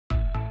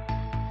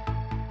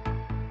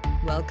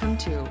Welcome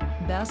to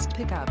Best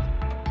Pickup.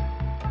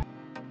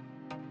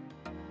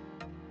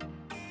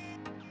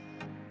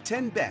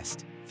 10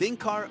 Best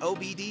Thinkcar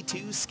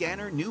OBD2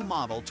 Scanner New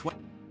Model 20.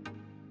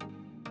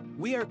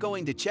 We are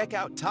going to check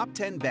out top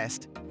 10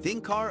 best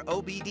Thinkcar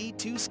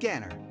OBD2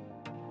 Scanner.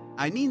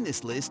 I mean,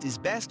 this list is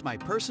best my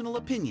personal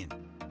opinion,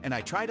 and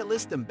I try to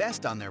list them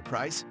best on their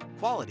price,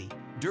 quality,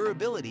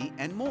 durability,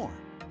 and more.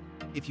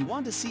 If you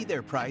want to see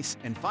their price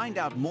and find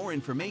out more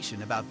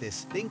information about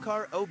this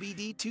Thinkcar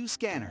OBD2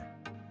 scanner,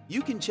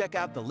 you can check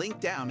out the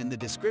link down in the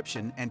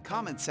description and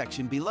comment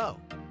section below.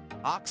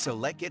 So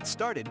let's get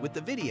started with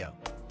the video.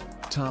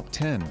 Top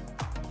 10.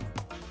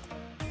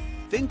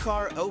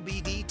 Thinkcar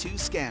OBD2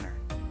 Scanner.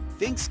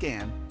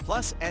 Thinkscan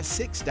plus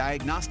S6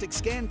 Diagnostic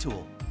Scan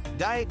Tool.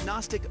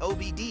 Diagnostic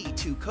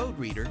OBD2 code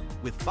reader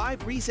with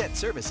 5 reset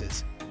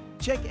services.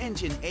 Check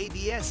engine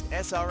ABS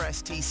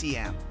SRS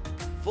TCM.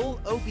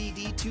 Full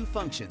OBD2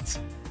 functions.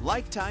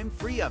 Lifetime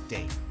free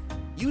update.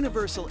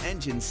 Universal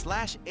engine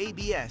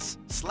 /ABS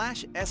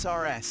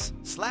 /SRS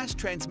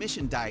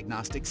 /transmission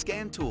diagnostic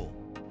scan tool.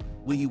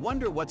 Will you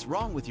wonder what's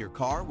wrong with your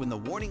car when the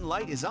warning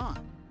light is on?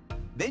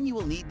 Then you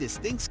will need this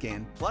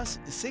Thinkscan plus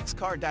 6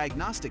 car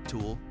diagnostic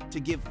tool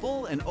to give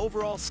full and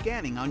overall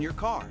scanning on your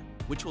car,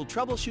 which will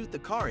troubleshoot the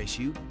car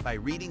issue by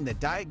reading the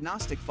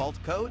diagnostic fault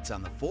codes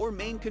on the 4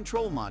 main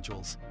control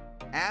modules: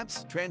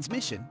 ABS,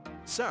 transmission,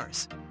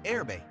 SARS,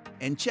 airbag,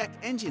 and check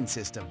engine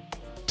system.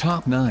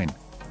 Top 9.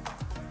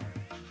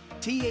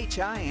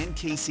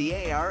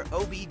 Thinkcar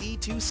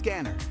OBD2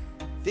 Scanner.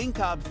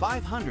 Thinkcar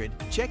 500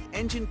 check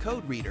engine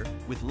code reader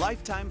with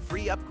lifetime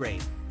free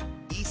upgrade.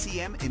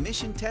 ECM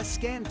emission test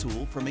scan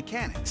tool for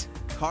mechanics.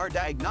 Car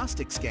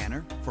diagnostic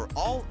scanner for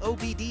all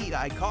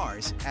OBDII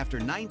cars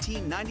after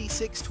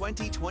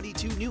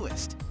 1996-2022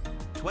 newest.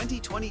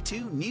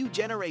 2022 new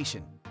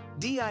generation.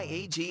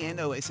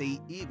 Diagnostic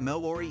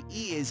Mowori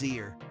is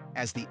here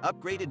as the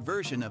upgraded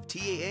version of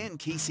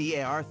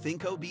Thinkcar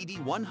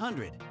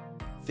ThinkOBD100.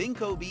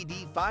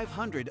 ThinkOBD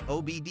 500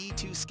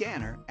 OBD2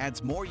 scanner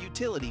adds more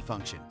utility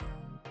function.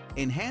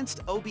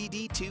 Enhanced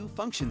OBD2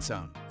 function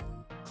zone.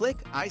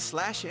 Click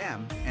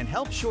I/M and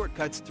help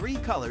shortcuts 3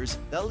 colors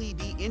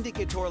LED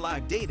indicator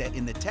live data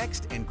in the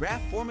text and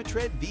graph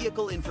formatted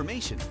vehicle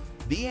information,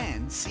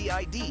 VN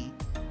CID,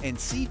 and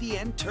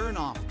CVN turn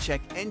off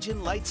check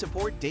engine light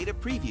support data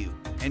preview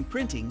and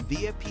printing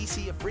via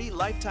PC free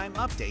lifetime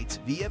updates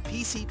via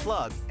PC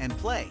plug and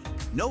play.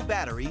 No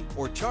battery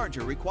or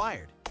charger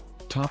required.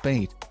 Top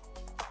 8.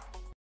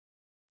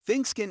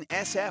 Thinkscan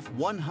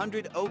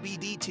SF100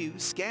 OBD2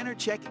 Scanner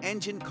Check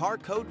Engine Car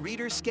Code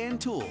Reader Scan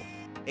Tool.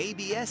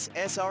 ABS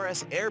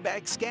SRS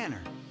Airbag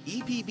Scanner.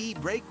 EPB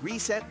Brake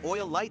Reset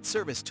Oil Light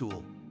Service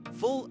Tool.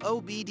 Full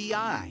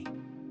OBDII.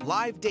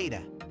 Live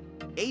data.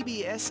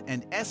 ABS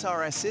and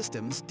SRS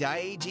systems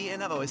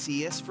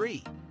Diagnostic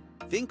free.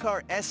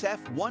 Thinkcar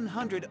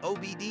SF100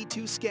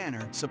 OBD2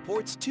 Scanner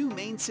supports 2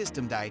 main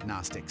system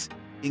diagnostics,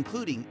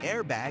 including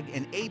airbag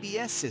and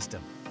ABS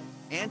system.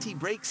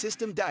 Anti-brake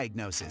system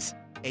diagnosis,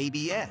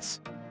 ABS.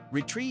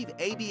 Retrieve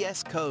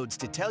ABS codes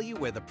to tell you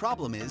where the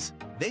problem is,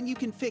 then you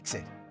can fix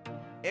it.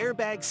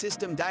 Airbag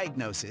system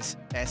diagnosis,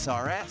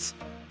 SRS.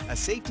 A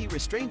safety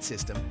restraint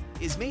system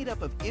is made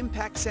up of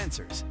impact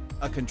sensors,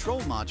 a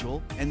control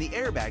module, and the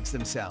airbags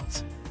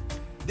themselves.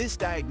 This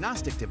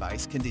diagnostic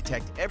device can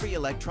detect every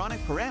electronic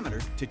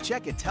parameter to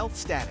check its health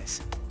status.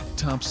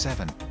 Top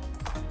 7.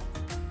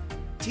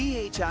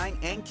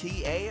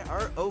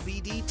 Thinkcar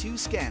OBD2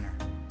 Scanner.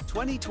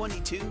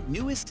 2022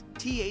 newest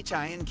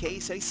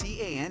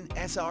Thinkcar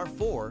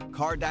SR4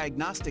 Car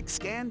Diagnostic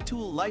Scan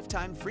Tool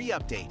Lifetime Free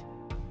Update.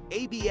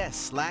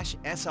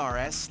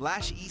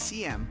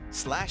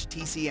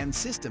 ABS/SRS/ECM/TCM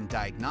System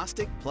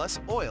Diagnostic plus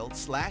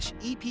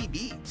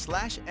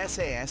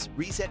Oil/EPB/SAS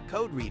Reset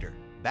Code Reader.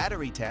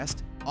 Battery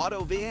Test,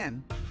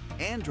 AutoVIN,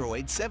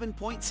 Android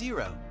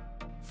 7.0.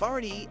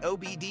 Fardy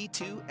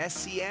OBD2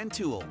 SCN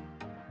Tool.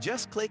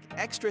 Just click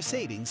Extra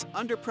Savings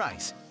under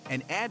Price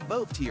and add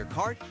both to your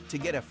cart to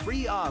get a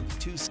free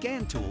OBD2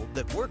 scan tool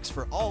that works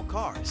for all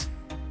cars.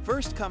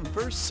 First come,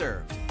 first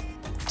served.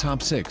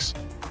 Top 6.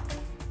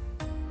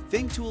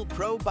 Thinktool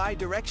Pro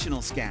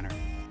Bidirectional Scanner.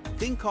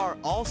 Thinkcar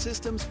All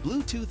Systems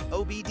Bluetooth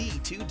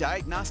OBD2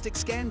 Diagnostic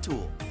Scan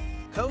Tool.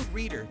 Code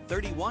Reader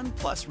 31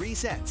 plus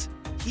resets.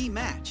 Key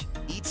Match,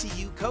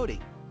 ECU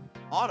coding.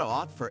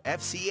 Autoauth for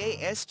FCA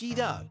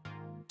SGDUG.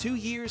 2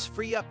 years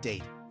free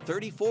update,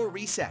 34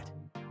 reset.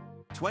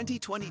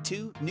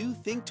 2022 new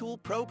Thinktool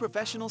Pro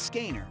Professional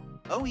Scanner.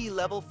 OE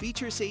level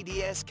features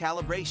ADS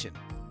calibration.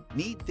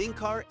 Need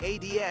Thinkcar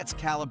ADS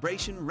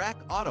calibration rack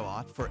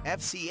Autoauth for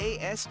FCA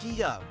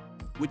SGDUG,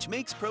 which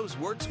makes pros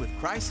works with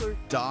Chrysler,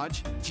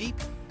 Dodge, Jeep,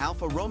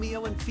 Alfa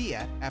Romeo, and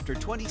Fiat after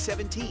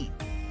 2017.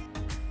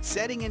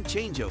 Setting and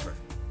changeover.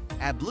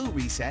 Add blue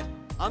reset,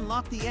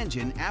 unlock the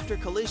engine after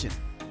collision,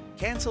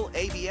 cancel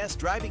ABS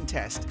driving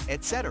test,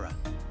 etc.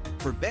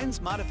 For Benz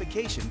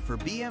modification for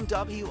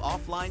BMW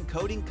offline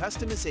coding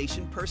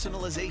customization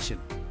personalization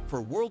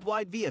for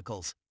worldwide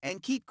vehicles,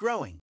 and keep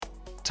growing.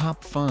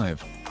 Top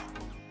 5.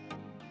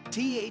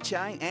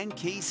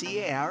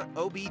 Thinkcar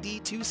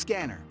OBD2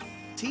 scanner.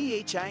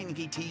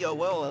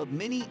 Thinktool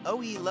Mini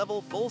OE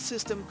level full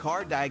system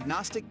car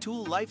diagnostic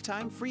tool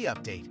lifetime free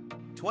update.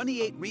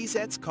 28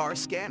 resets car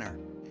scanner.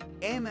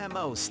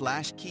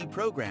 MMO/key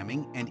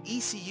programming and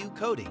ECU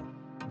coding.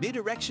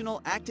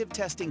 Bidirectional active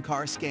testing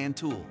car scan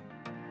tool.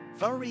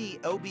 Free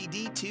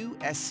OBD2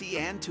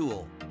 SCAN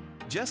tool.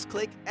 Just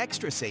click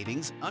Extra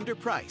Savings under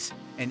Price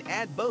and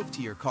add both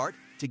to your cart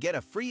to get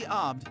a free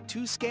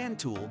OBD2 scan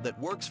tool that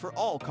works for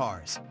all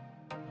cars.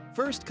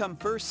 First come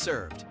first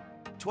served.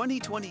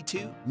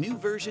 2022 new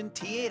version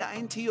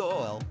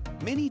Thinktool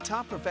Mini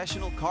Top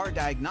Professional Car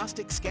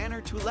Diagnostic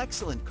Scanner Tool.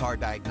 Excellent car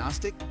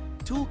diagnostic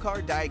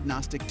car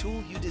diagnostic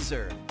tool you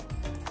deserve.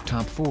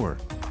 Top 4.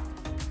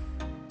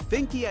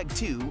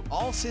 Thinkcar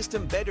All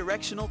System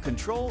Bidirectional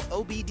Control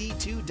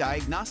OBD2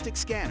 Diagnostic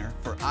Scanner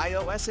for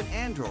iOS and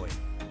Android.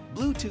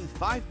 Bluetooth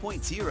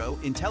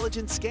 5.0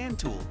 Intelligent Scan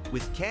Tool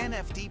with CAN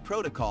FD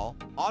Protocol,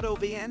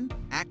 AutoVIN,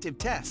 Active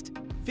Test,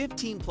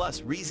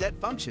 15+ reset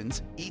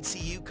functions,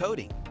 ECU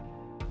coding.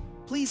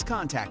 Please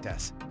contact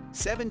us,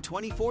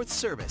 7/24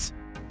 service,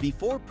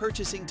 before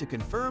purchasing to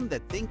confirm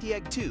that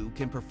Thinkcar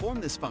can perform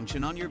this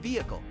function on your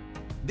vehicle.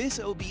 This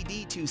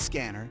OBD2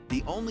 scanner,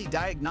 the only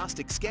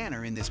diagnostic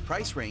scanner in this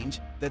price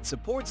range that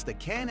supports the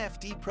CAN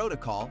FD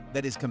protocol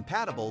that is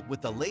compatible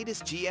with the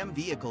latest GM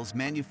vehicles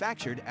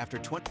manufactured after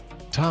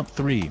Top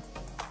 3.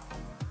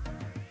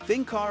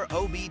 Thinkcar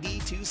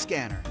OBD2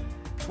 scanner.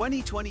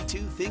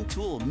 2022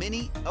 Thinktool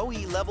Mini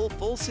OE Level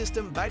Full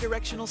System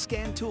Bidirectional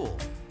Scan Tool.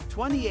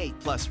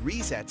 28+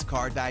 resets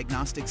car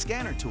diagnostic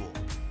scanner tool.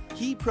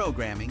 Key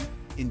programming,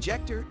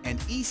 injector and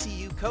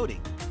ECU coding.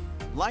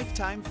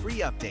 Lifetime free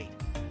update.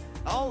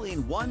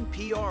 All-in-one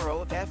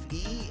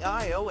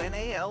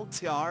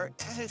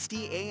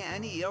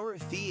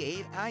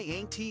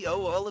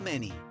PROFEIONALTRSDANEOR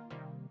Mini.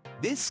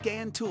 This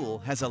scan tool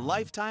has a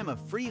lifetime of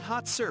free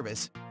hot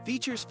service,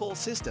 features full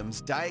systems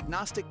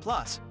Diagnostic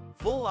Plus,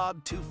 full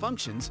OBD2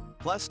 functions,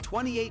 plus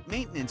 28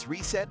 maintenance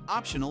reset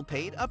optional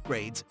paid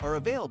upgrades are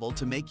available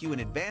to make you an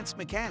advanced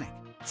mechanic,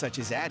 such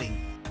as adding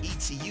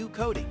ECU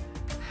coding,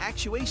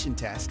 actuation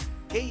test,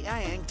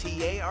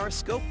 Thinkcar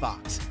scope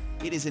box.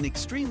 It is an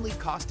extremely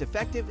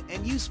cost-effective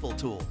and useful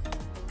tool.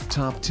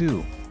 Top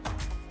 2.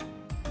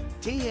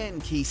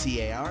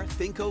 Thinkcar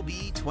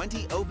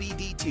ThinkOBDII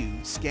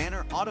OBD2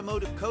 Scanner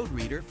Automotive Code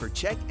Reader for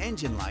check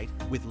engine light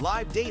with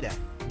live data,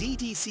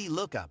 DTC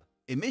lookup,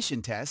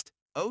 emission test,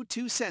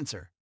 O2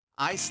 sensor,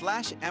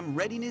 I/M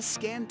Readiness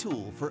scan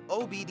tool for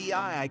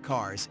OBDII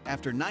cars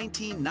after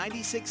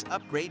 1996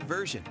 upgrade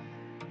version.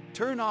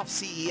 Turn off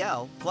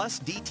CEL plus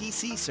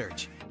DTC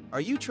search.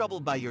 Are you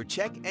troubled by your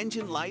check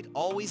engine light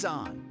always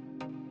on?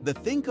 The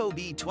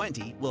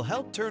ThinkOBDII will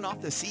help turn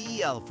off the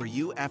CEL for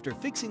you after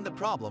fixing the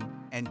problem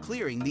and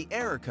clearing the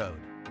error code.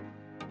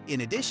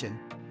 In addition,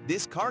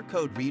 this car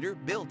code reader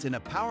built in a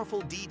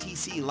powerful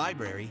DTC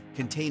library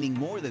containing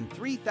more than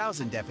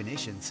 3,000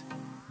 definitions.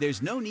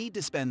 There's no need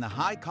to spend the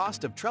high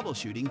cost of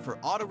troubleshooting for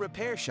auto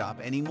repair shop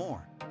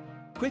anymore.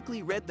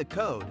 Quickly read the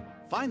code,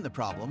 find the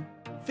problem,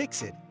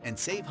 fix it, and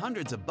save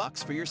hundreds of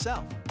bucks for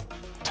yourself.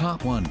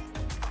 Top 1.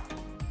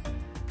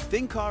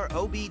 Thinkcar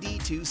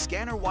OBD2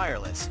 Scanner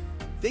Wireless.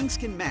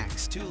 Thinkscan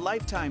Max 2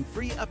 lifetime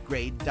free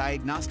upgrade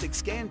diagnostic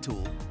scan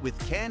tool with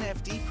CAN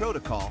FD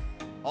protocol,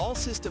 all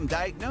system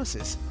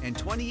diagnosis, and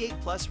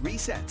 28+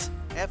 resets,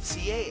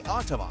 FCA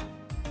Autoauth.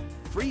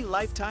 Free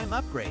lifetime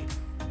upgrade.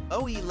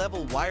 OE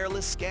level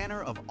wireless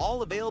scanner of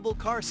all available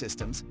car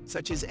systems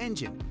such as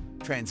engine,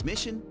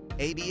 transmission,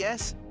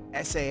 ABS,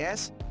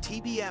 SAS,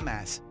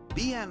 TBMS,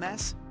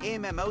 BMS,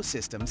 AMMO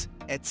systems,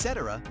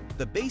 etc.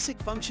 The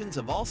basic functions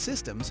of all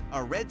systems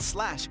are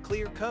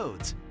read/clear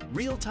codes,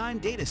 real-time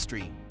data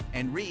stream,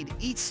 and read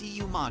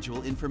ECU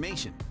module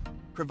information.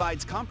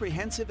 Provides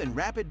comprehensive and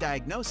rapid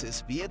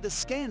diagnosis via the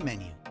scan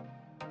menu.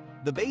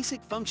 The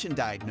basic function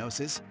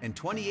diagnosis and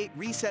 28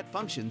 reset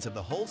functions of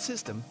the whole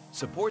system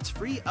supports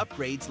free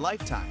upgrades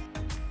lifetime.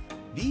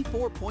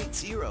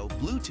 V4.0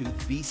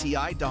 Bluetooth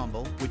BCI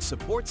dongle, which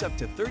supports up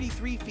to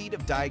 33 feet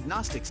of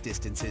diagnostics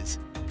distances.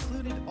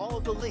 Included all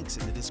of the links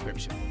in the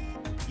description.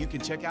 You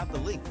can check out the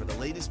link for the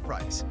latest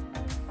price.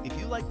 If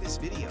you like this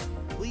video,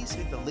 please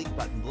hit the link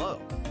button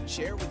below,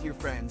 share with your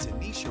friends, and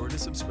be sure to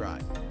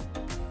subscribe.